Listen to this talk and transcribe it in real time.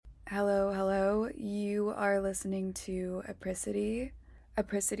Hello, hello. You are listening to Apricity.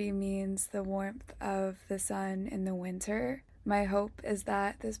 Apricity means the warmth of the sun in the winter. My hope is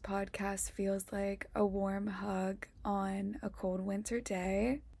that this podcast feels like a warm hug on a cold winter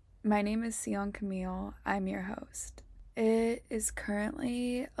day. My name is Sion Camille. I'm your host. It is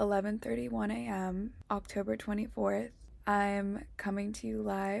currently 11:31 a.m., October 24th. I'm coming to you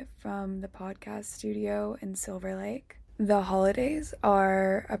live from the podcast studio in Silver Lake. The holidays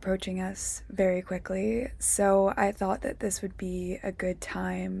are approaching us very quickly, so I thought that this would be a good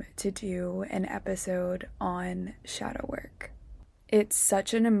time to do an episode on shadow work. It's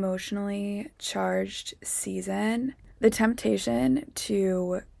such an emotionally charged season. The temptation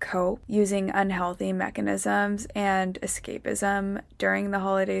to cope using unhealthy mechanisms and escapism during the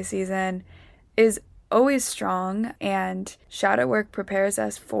holiday season is always strong, and shadow work prepares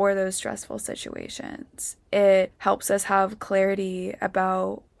us for those stressful situations. It helps us have clarity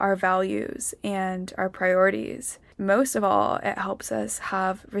about our values and our priorities. Most of all, it helps us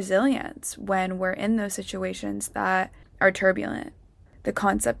have resilience when we're in those situations that are turbulent. The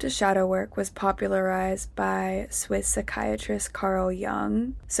concept of shadow work was popularized by Swiss psychiatrist Carl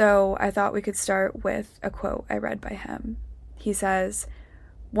Jung, so I thought we could start with a quote I read by him. He says,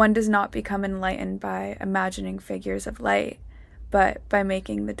 "One does not become enlightened by imagining figures of light, but by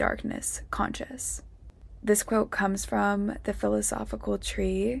making the darkness conscious." This quote comes from The Philosophical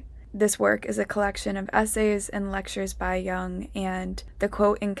Tree. This work is a collection of essays and lectures by Jung, and the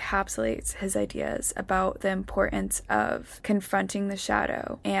quote encapsulates his ideas about the importance of confronting the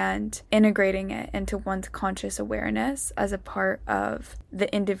shadow and integrating it into one's conscious awareness as a part of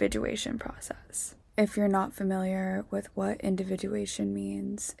the individuation process. If you're not familiar with what individuation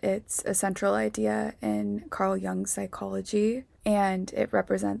means, it's a central idea in Carl Jung's psychology, and it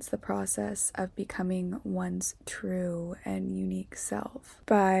represents the process of becoming one's true and unique self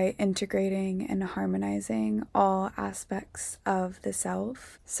by integrating and harmonizing all aspects of the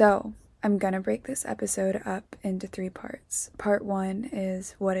self. So, I'm gonna break this episode up into 3 parts. Part 1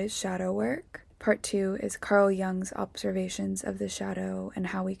 is what is shadow work? Part 2 is Carl Jung's observations of the shadow and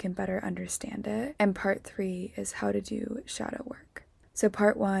how we can better understand it. And part 3 is how to do shadow work. So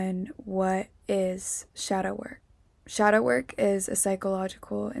part 1, what is shadow work? Shadow work is a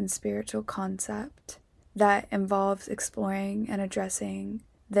psychological and spiritual concept that involves exploring and addressing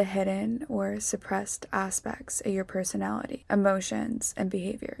the hidden or suppressed aspects of your personality, emotions, and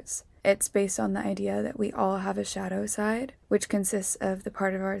behaviors. It's based on the idea that we all have a shadow side, which consists of the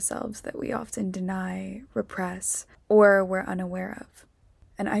part of ourselves that we often deny, repress, or we're unaware of.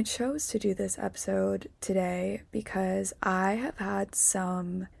 And I chose to do this episode today because I have had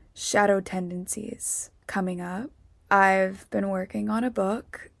some shadow tendencies coming up. I've been working on a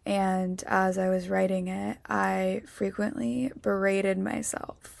book, and as I was writing it, I frequently berated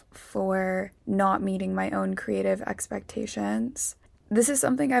myself for not meeting my own creative expectations. This is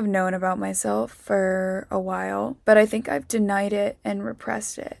something I've known about myself for a while, but I think I've denied it and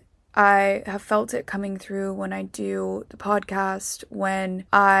repressed it. I have felt it coming through when I do the podcast, when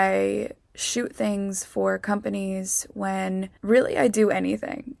I shoot things for companies, when really I do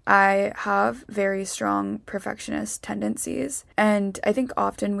anything. I have very strong perfectionist tendencies, and I think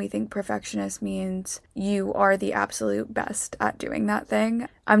often we think perfectionist means you are the absolute best at doing that thing.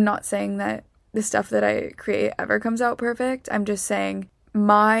 I'm not saying that the stuff that I create ever comes out perfect. I'm just saying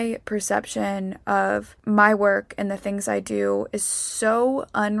my perception of my work and the things I do is so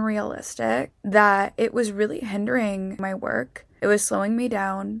unrealistic that it was really hindering my work. It was slowing me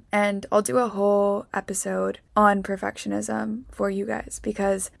down, and I'll do a whole episode on perfectionism for you guys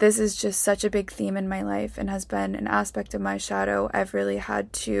because this is just such a big theme in my life and has been an aspect of my shadow I've really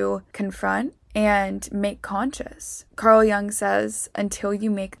had to confront and make conscious. Carl Jung says, until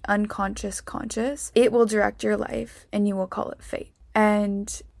you make unconscious conscious, it will direct your life and you will call it fate.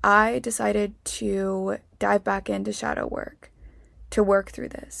 And I decided to dive back into shadow work, to work through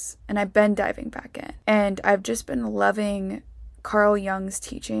this. And I've been diving back in. And I've just been loving Carl Jung's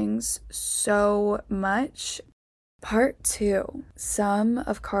teachings so much. Part 2, some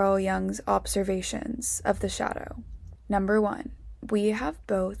of Carl Jung's observations of the shadow. Number 1. We have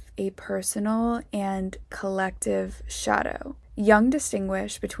both a personal and collective shadow. Jung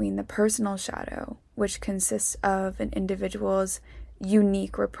distinguished between the personal shadow, which consists of an individual's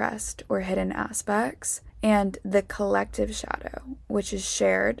unique repressed or hidden aspects, and the collective shadow, which is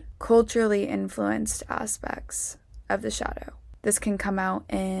shared, culturally influenced aspects of the shadow. This can come out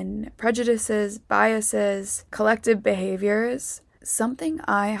in prejudices, biases, collective behaviors. Something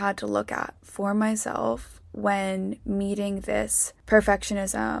I had to look at for myself when meeting this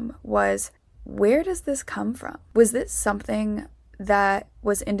perfectionism was, where does this come from? Was this something that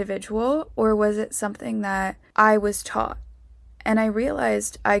was individual, or was it something that I was taught? And I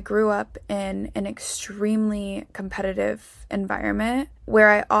realized I grew up in an extremely competitive environment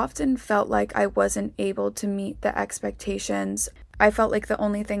where I often felt like I wasn't able to meet the expectations. I felt like the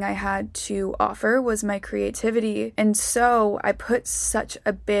only thing I had to offer was my creativity. And so I put such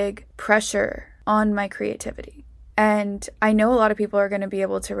a big pressure on my creativity. And I know a lot of people are going to be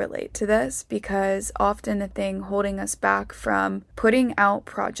able to relate to this, because often the thing holding us back from putting out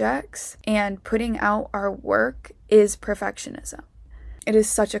projects and putting out our work is perfectionism. It is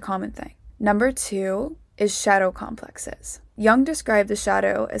such a common thing. Number 2 is shadow complexes. Jung described the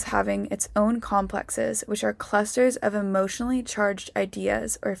shadow as having its own complexes, which are clusters of emotionally charged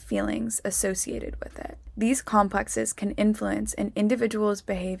ideas or feelings associated with it. These complexes can influence an individual's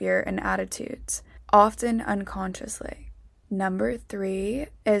behavior and attitudes, often unconsciously. Number 3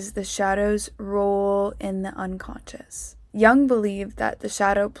 is the shadow's role in the unconscious. Jung believed that the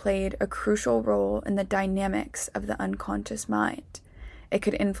shadow played a crucial role in the dynamics of the unconscious mind. It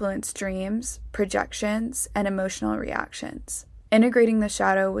could influence dreams, projections, and emotional reactions. Integrating the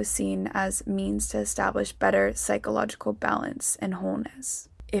shadow was seen as means to establish better psychological balance and wholeness.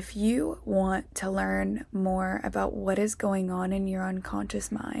 If you want to learn more about what is going on in your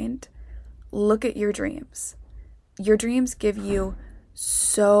unconscious mind, look at your dreams. Your dreams give you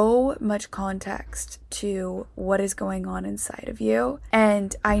so much context to what is going on inside of you.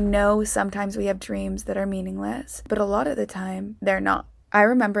 And I know sometimes we have dreams that are meaningless, but a lot of the time they're not. I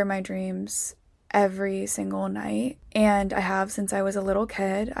remember my dreams every single night, and I have since I was a little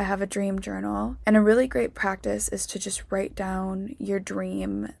kid. I have a dream journal, and a really great practice is to just write down your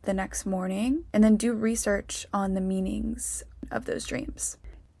dream the next morning and then do research on the meanings of those dreams.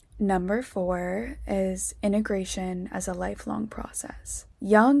 Number 4 is integration as a lifelong process.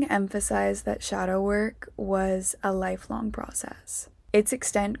 Jung emphasized that shadow work was a lifelong process. Its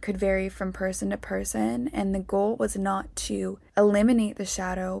extent could vary from person to person, and the goal was not to eliminate the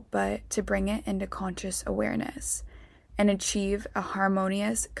shadow, but to bring it into conscious awareness and achieve a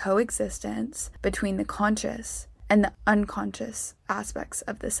harmonious coexistence between the conscious and the unconscious aspects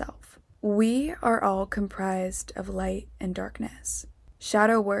of the self. We are all comprised of light and darkness.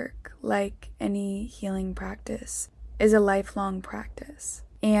 Shadow work, like any healing practice, is a lifelong practice,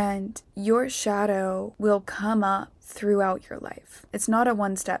 and your shadow will come up throughout your life. It's not a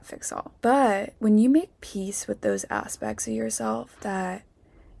one-step fix-all. But when you make peace with those aspects of yourself that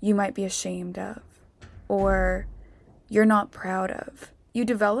you might be ashamed of or you're not proud of, you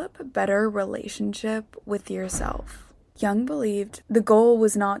develop a better relationship with yourself. Jung believed the goal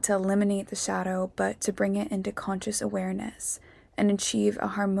was not to eliminate the shadow, but to bring it into conscious awareness and achieve a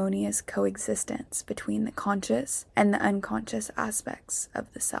harmonious coexistence between the conscious and the unconscious aspects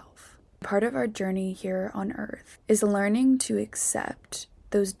of the self. Part of our journey here on Earth is learning to accept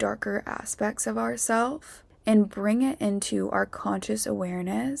those darker aspects of ourself and bring it into our conscious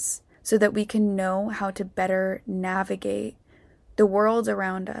awareness so that we can know how to better navigate the world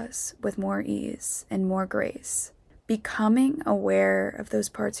around us with more ease and more grace. Becoming aware of those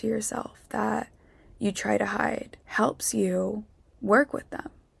parts of yourself that you try to hide helps you work with them.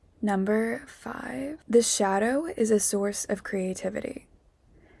 Number 5, the shadow is a source of creativity.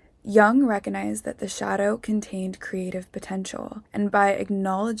 Jung recognized that the shadow contained creative potential, and by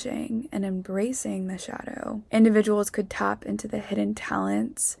acknowledging and embracing the shadow, individuals could tap into the hidden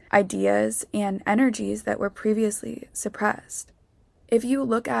talents, ideas, and energies that were previously suppressed. If you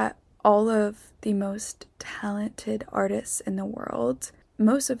look at all of the most talented artists in the world,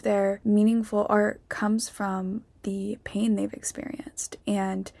 most of their meaningful art comes from the pain they've experienced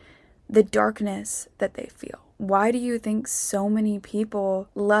and the darkness that they feel. Why do you think so many people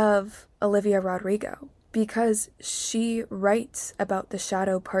love Olivia Rodrigo? Because she writes about the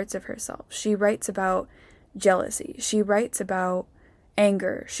shadow parts of herself. She writes about jealousy. She writes about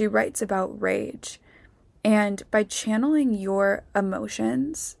anger. She writes about rage. And by channeling your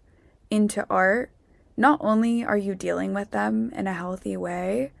emotions into art, not only are you dealing with them in a healthy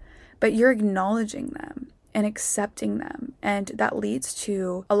way, but you're acknowledging them and accepting them. And that leads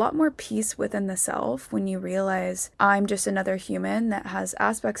to a lot more peace within the self when you realize I'm just another human that has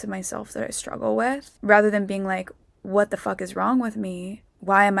aspects of myself that I struggle with, rather than being like, what the fuck is wrong with me?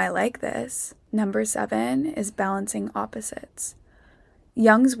 Why am I like this? Number 7 is balancing opposites.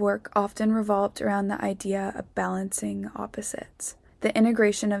 Jung's work often revolved around the idea of balancing opposites. The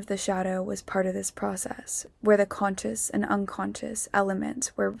integration of the shadow was part of this process, where the conscious and unconscious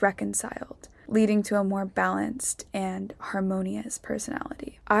elements were reconciled, leading to a more balanced and harmonious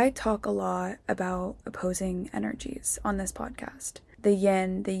personality. I talk a lot about opposing energies on this podcast. the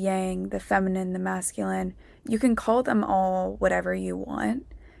yin, the yang, the feminine, the masculine. You can call them all whatever you want,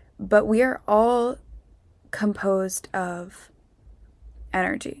 but we are all composed of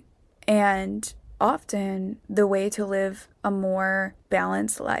energy. And often the way to live a more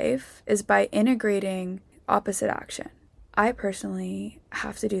balanced life is by integrating opposite action. I personally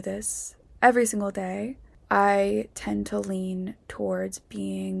have to do this every single day. I tend to lean towards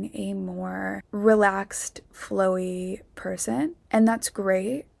being a more relaxed, flowy person, and that's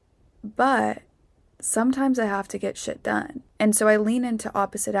great, but sometimes I have to get shit done. And so I lean into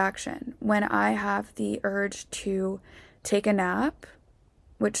opposite action. When I have the urge to take a nap,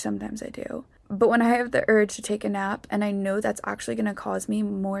 which sometimes I do, but when I have the urge to take a nap and I know that's actually going to cause me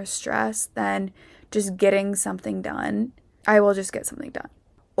more stress than just getting something done, I will just get something done.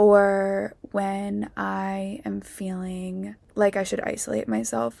 Or when I am feeling like I should isolate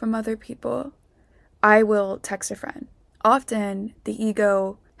myself from other people, I will text a friend. Often the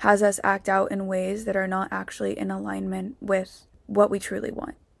ego has us act out in ways that are not actually in alignment with what we truly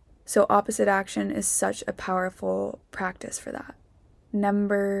want. So opposite action is such a powerful practice for that.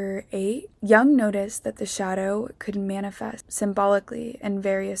 Number 8, Jung noticed that the shadow could manifest symbolically in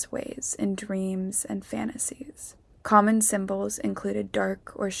various ways in dreams and fantasies. Common symbols included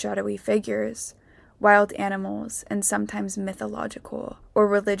dark or shadowy figures, wild animals, and sometimes mythological or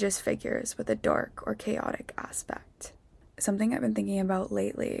religious figures with a dark or chaotic aspect. Something I've been thinking about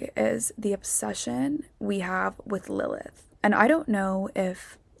lately is the obsession we have with Lilith. And I don't know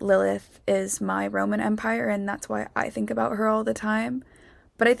if Lilith is my Roman Empire and that's why I think about her all the time,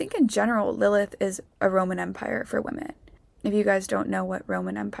 but I think in general Lilith is a Roman Empire for women. If you guys don't know what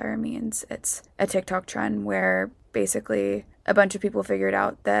Roman Empire means, it's a TikTok trend where basically a bunch of people figured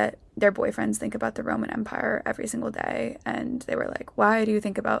out that their boyfriends think about the Roman Empire every single day, and they were like, why do you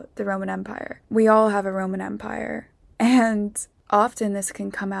think about the Roman Empire? We all have a Roman Empire, and often this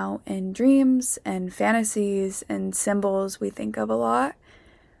can come out in dreams and fantasies and symbols we think of a lot.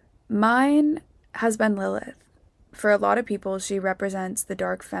 Mine has been Lilith. For a lot of people, she represents the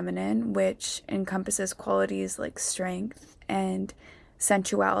dark feminine, which encompasses qualities like strength and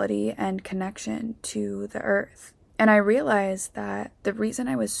sensuality and connection to the earth. And I realized that the reason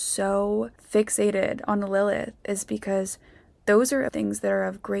I was so fixated on Lilith is because those are things that are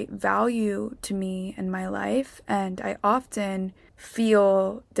of great value to me in my life, and I often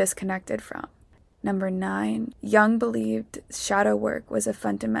feel disconnected from. Number 9, Jung believed shadow work was a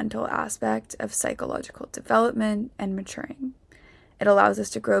fundamental aspect of psychological development and maturing. It allows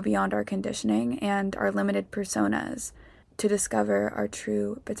us to grow beyond our conditioning and our limited personas to discover our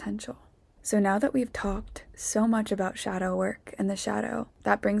true potential. So now that we've talked so much about shadow work and the shadow,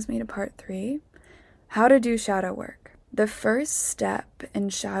 that brings me to part 3, how to do shadow work. The first step in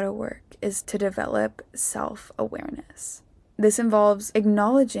shadow work is to develop self-awareness. This involves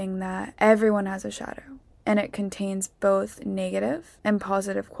acknowledging that everyone has a shadow, and it contains both negative and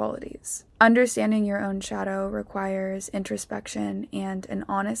positive qualities. Understanding your own shadow requires introspection and an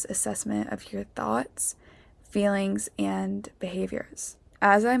honest assessment of your thoughts, feelings, and behaviors.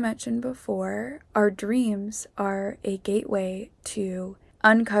 As I mentioned before, our dreams are a gateway to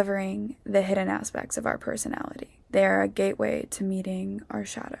uncovering the hidden aspects of our personality. They are a gateway to meeting our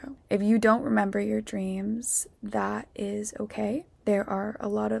shadow. If you don't remember your dreams, that is okay. There are a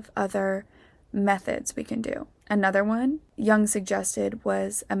lot of other methods we can do. Another one Jung suggested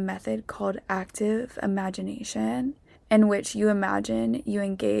was a method called active imagination, in which you imagine you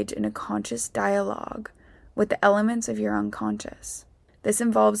engage in a conscious dialogue with the elements of your unconscious. This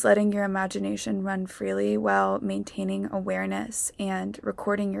involves letting your imagination run freely while maintaining awareness and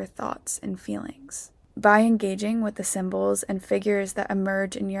recording your thoughts and feelings. By engaging with the symbols and figures that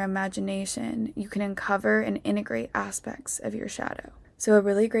emerge in your imagination, you can uncover and integrate aspects of your shadow. So a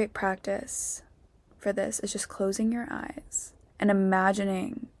really great practice for this is just closing your eyes and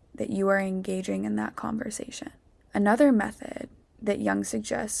imagining that you are engaging in that conversation. Another method that Jung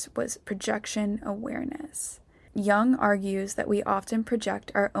suggests was projection awareness. Jung argues that we often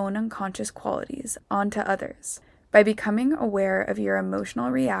project our own unconscious qualities onto others. By becoming aware of your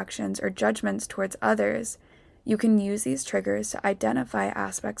emotional reactions or judgments towards others, you can use these triggers to identify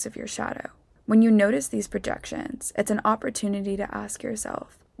aspects of your shadow. When you notice these projections, it's an opportunity to ask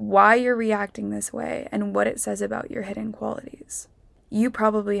yourself why you're reacting this way and what it says about your hidden qualities. You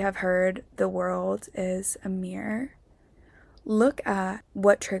probably have heard the world is a mirror. Look at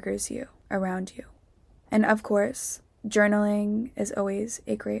what triggers you around you. And of course, journaling is always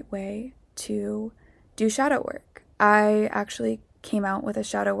a great way to do shadow work. I actually came out with a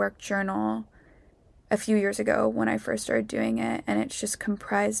shadow work journal a few years ago when I first started doing it, and it's just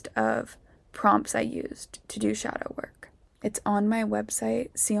comprised of prompts I used to do shadow work. It's on my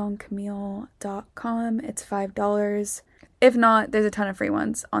website, sioncamille.com. It's $5. If not, there's a ton of free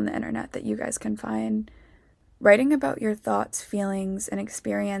ones on the internet that you guys can find. Writing about your thoughts, feelings, and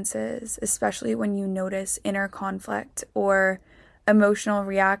experiences, especially when you notice inner conflict or emotional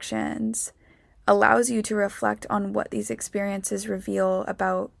reactions, allows you to reflect on what these experiences reveal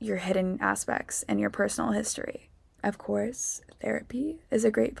about your hidden aspects and your personal history. Of course, therapy is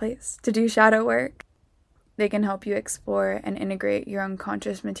a great place to do shadow work. They can help you explore and integrate your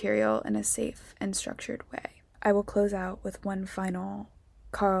unconscious material in a safe and structured way. I will close out with one final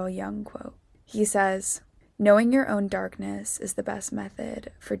Carl Jung quote. He says, "Knowing your own darkness is the best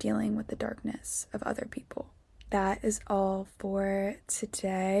method for dealing with the darkness of other people." That is all for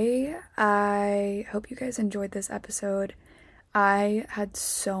today. I hope you guys enjoyed this episode. I had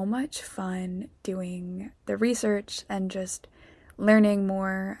so much fun doing the research and just learning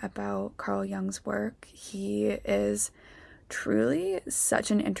more about Carl Jung's work. He is truly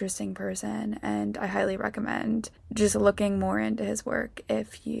such an interesting person, and I highly recommend just looking more into his work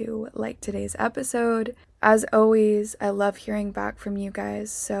if you like today's episode. As always, I love hearing back from you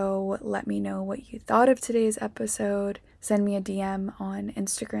guys, so let me know what you thought of today's episode. Send me a DM on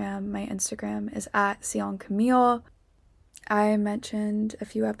Instagram. My Instagram is @sioncamille. I mentioned a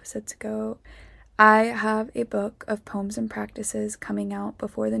few episodes ago, I have a book of poems and practices coming out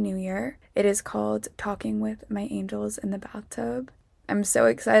before the new year. It is called Talking with My Angels in the Bathtub. I'm so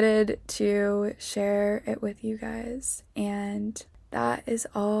excited to share it with you guys. And that is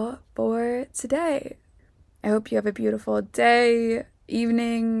all for today. I hope you have a beautiful day,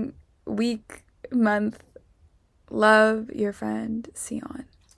 evening, week, month. Love, your friend, Sion.